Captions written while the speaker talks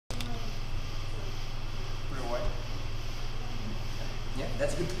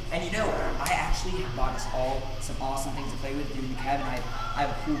That's good. And you know, I actually bought us all some awesome things to play with in the cabin. I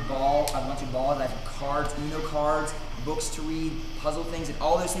have a cool ball, I have a bunch of balls, I have cards, Uno cards, books to read, puzzle things, and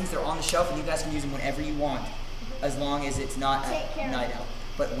all those things, they're on the shelf and you guys can use them whenever you want, as long as it's not at night out.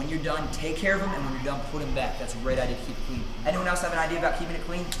 But when you're done, take care of them, and when you're done, put them back. That's a great idea to keep it clean. Anyone else have an idea about keeping it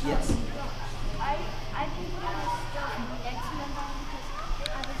clean? Yes. I can put on stuff X-Men on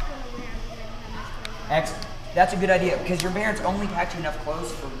because I was going to wear them and I was Excellent. That's a good idea because your parents only packed you enough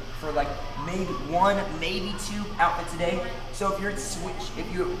clothes for like maybe one, maybe two outfits a day. So if you're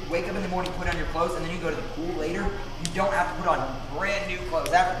if you wake up in the morning, put on your clothes, and then you go to the pool later, you don't have to put on brand new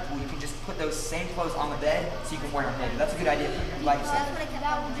clothes after the pool. You can just put those same clothes on the bed so you can wear them later. That's a good idea. Like you said.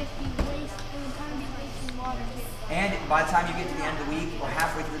 That would just be wasting water. And by the time you get to the end of the week or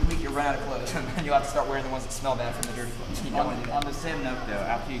halfway through the week, you'll run out of clothes, and then you'll have to start wearing the ones that smell bad from the dirty clothes. You don't want to do that. On the same note, though,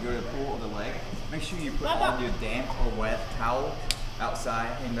 after you go to the pool or the lake, make sure you put on your damp or wet towel outside,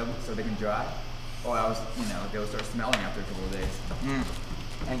 hang them so they can dry, or else, they'll start smelling after a couple of days.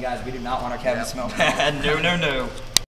 And guys, we do not want our cabin to smell bad. No, no, no.